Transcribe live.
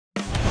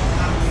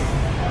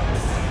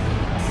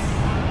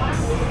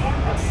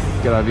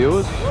G'day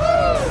viewers.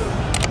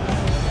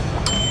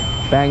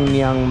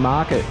 Banyang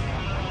Market.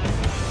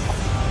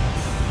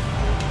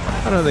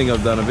 I don't think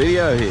I've done a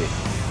video here.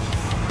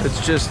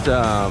 It's just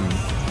 5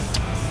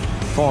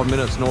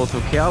 minutes north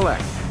of Khao.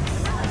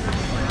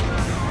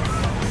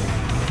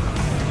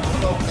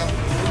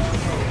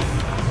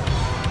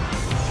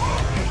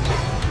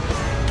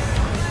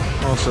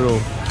 Nice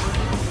little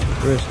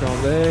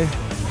restaurant there.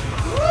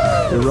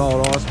 Your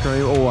rolled ice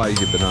cream, always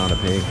your banana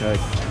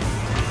pancake.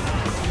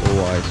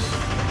 Always.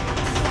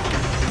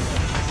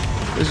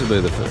 This will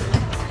be the food.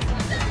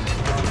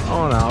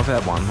 Oh no, I've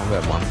had one.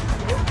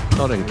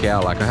 Not in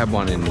Khao, I had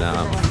one in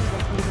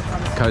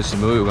Koh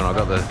Samui when I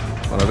got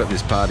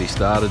this party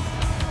started.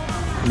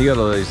 And you got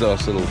all these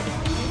nice little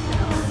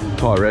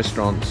Thai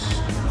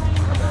restaurants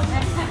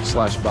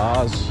slash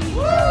bars,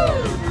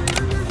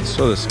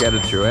 sort of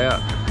scattered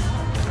throughout.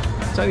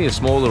 It's only a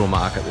small little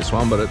market, this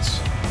one, but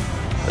it's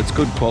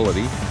good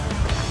quality.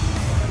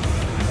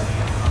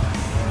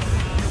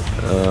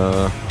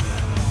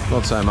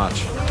 Not so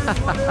much.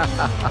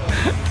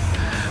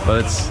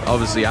 But it's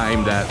obviously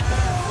aimed at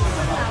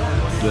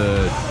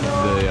the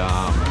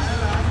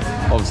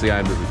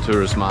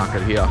tourist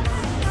market here.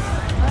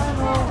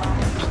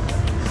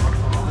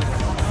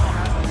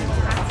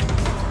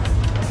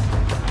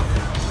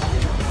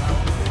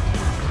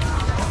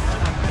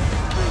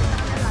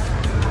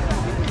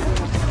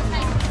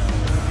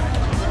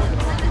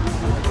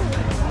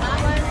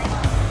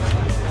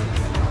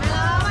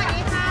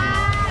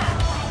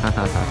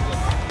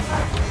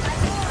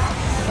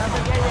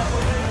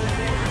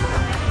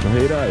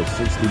 Mojitos,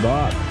 60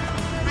 baht.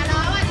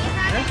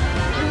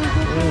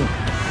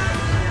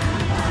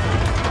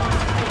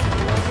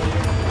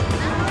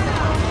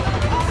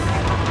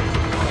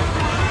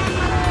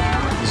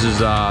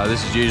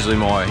 This is usually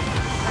my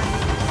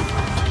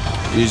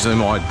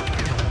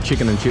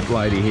chicken and chip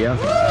lady here.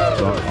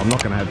 So I'm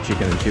not going to have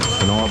chicken and chips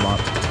tonight, but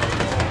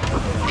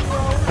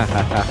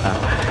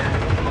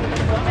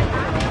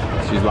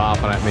she's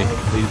laughing at me.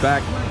 He's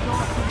back.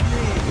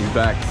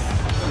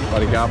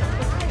 Buddy up.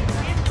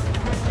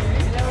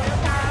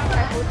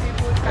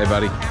 Hey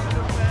buddy.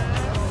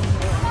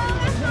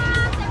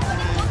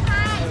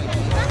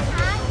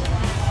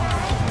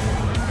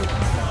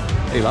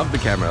 He loved the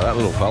camera, that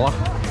little fella.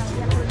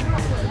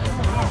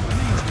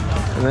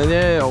 And then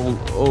yeah,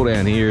 all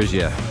down here is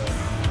your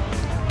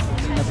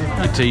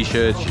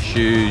t-shirts, your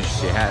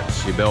shoes, your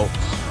hats, your belts,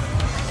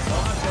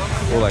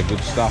 all that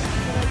good stuff.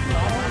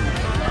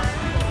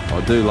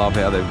 I do love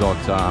how they've got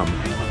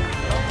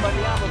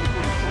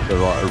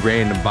like a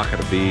random bucket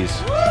of beers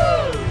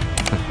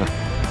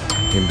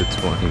in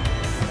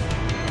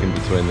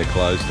between the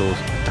closed doors.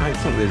 I don't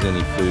think there's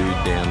any food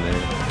down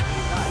there,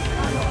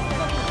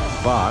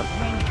 but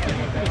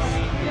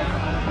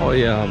I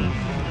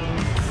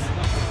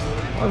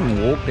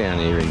haven't walked down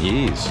here in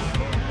years.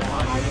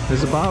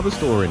 There's a barber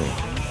store in here.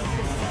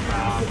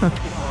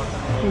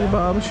 There's a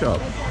barber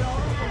shop.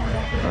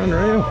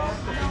 Unreal.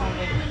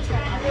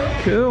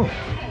 Cool.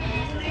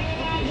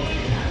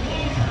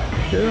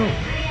 Yeah.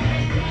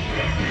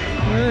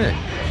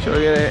 Should I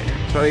get it?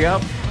 Should I go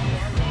up?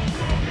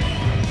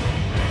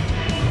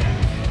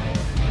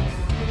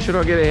 Should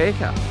I get a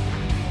haircut?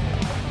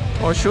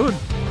 I should.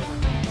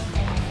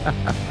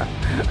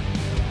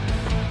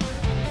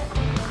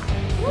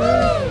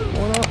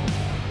 Why not?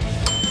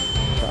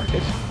 Fuck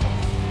it.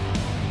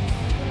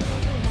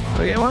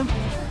 Should I get one?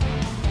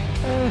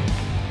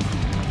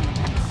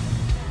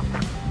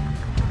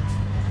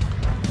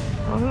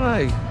 I don't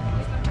know.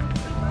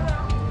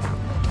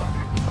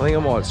 I think I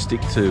might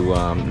stick to,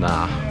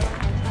 nah.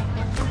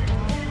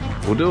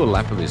 We'll do a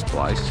lap of this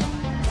place.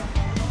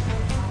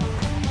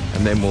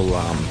 And then we'll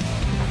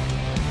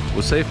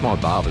see if my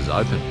barber's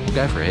open. We'll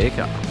go for a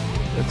haircut.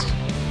 That's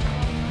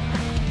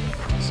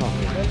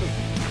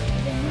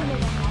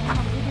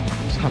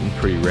something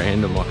pretty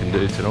random I can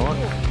do tonight.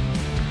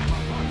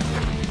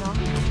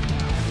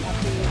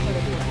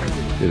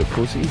 Bit of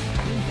pussy.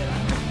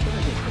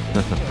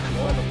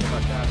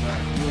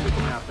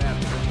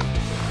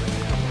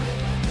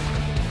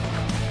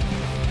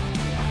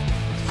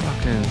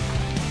 Fucking.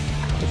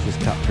 Let's just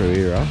cut through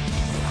here, huh?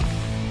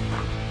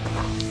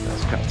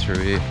 Let's cut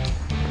through here.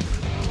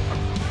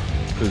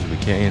 As good as we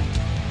can.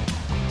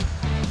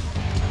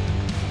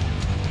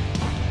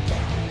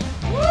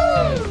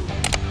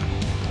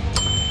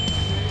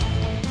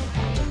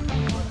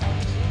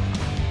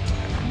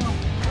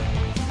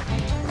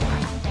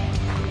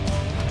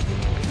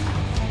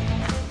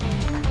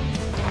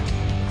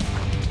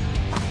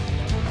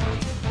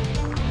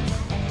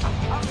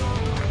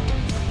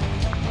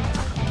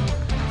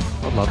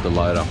 I'd love to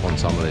load up on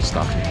some of this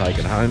stuff and take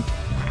it home.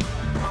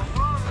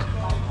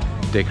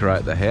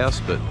 Decorate the house,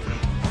 but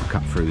I'll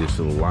cut through this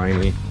little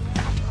lane here.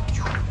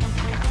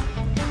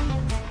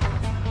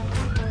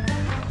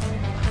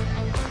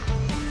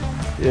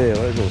 Yeah,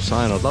 like I was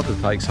saying, I'd love to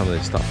take some of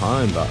this stuff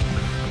home, but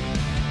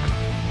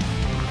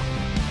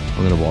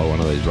I'm going to buy one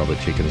of these rubber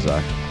chickens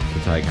though to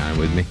take home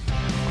with me.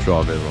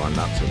 Drive everyone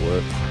nuts at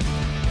work.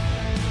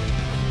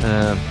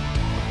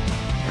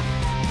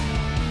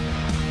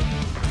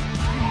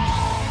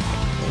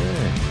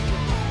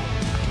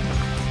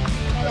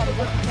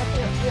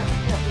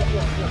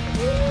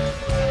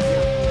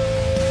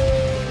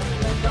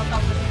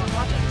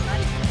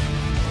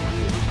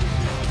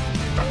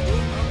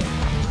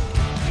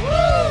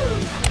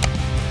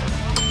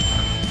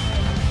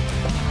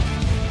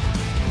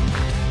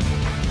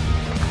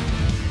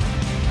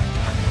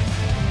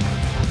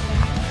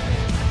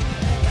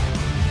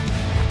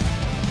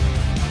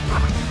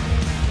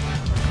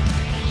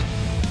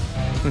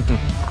 Gonna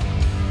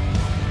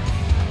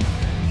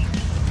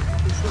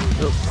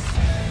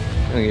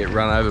get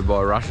run over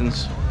by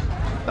Russians.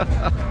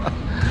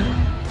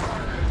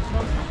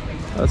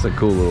 That's a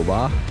cool little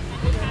bar.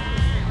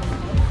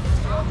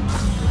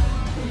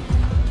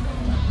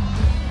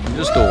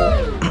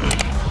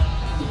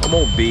 I'm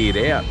all beard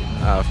out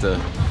after.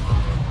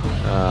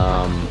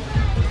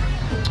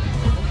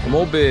 I'm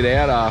all beard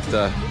out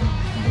after.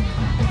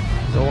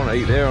 Do I want to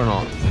eat there or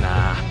not?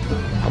 Nah.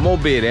 I'm all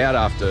beard out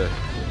after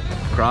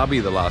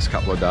Krabi the last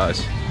couple of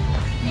days.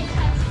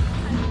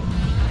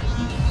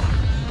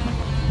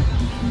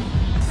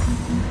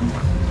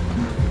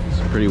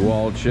 Some pretty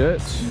wild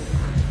shirts.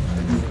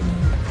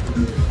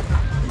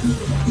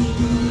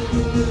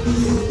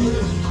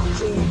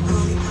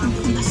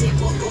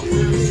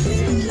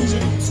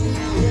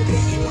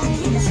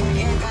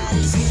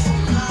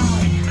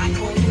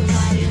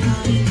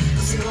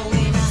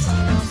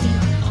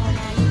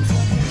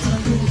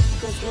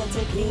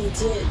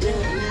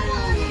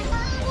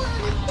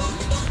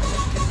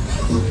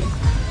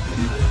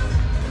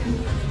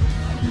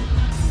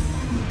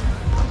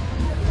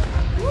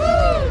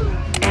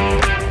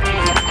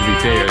 To be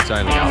fair, it's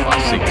only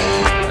 6:30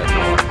 at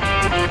night.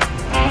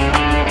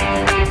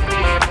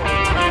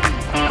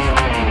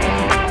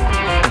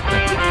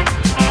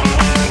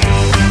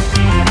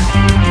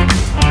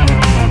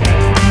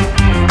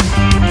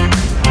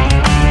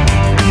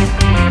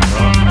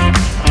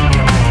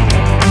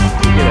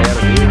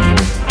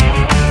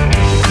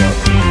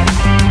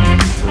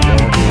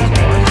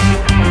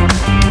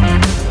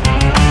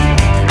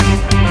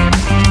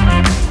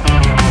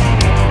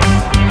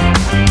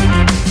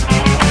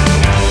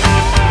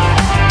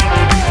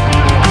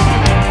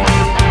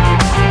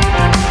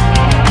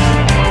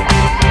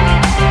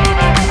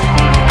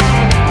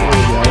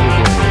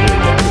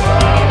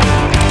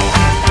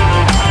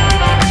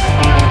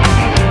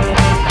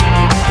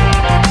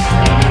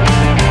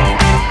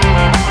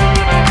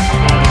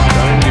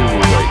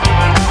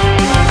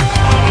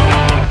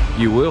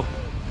 You will.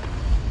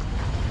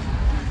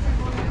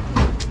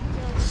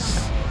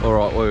 All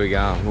right, where are we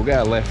going? We'll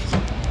go left.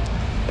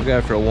 We'll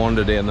go for a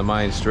wander down the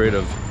main street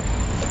of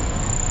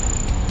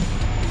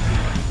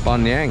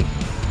Banyang.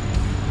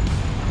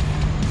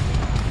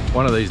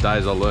 One of these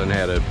days I'll learn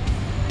how to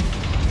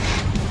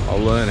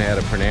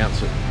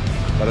pronounce it.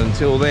 But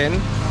until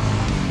then,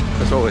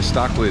 that's what we're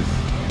stuck with.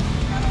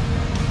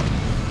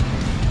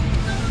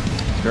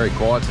 It's very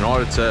quiet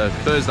tonight. It's a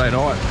Thursday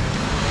night.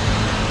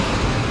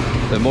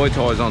 The Muay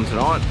Thai's on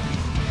tonight.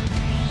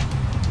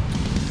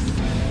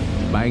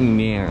 Bang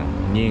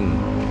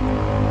Nyang.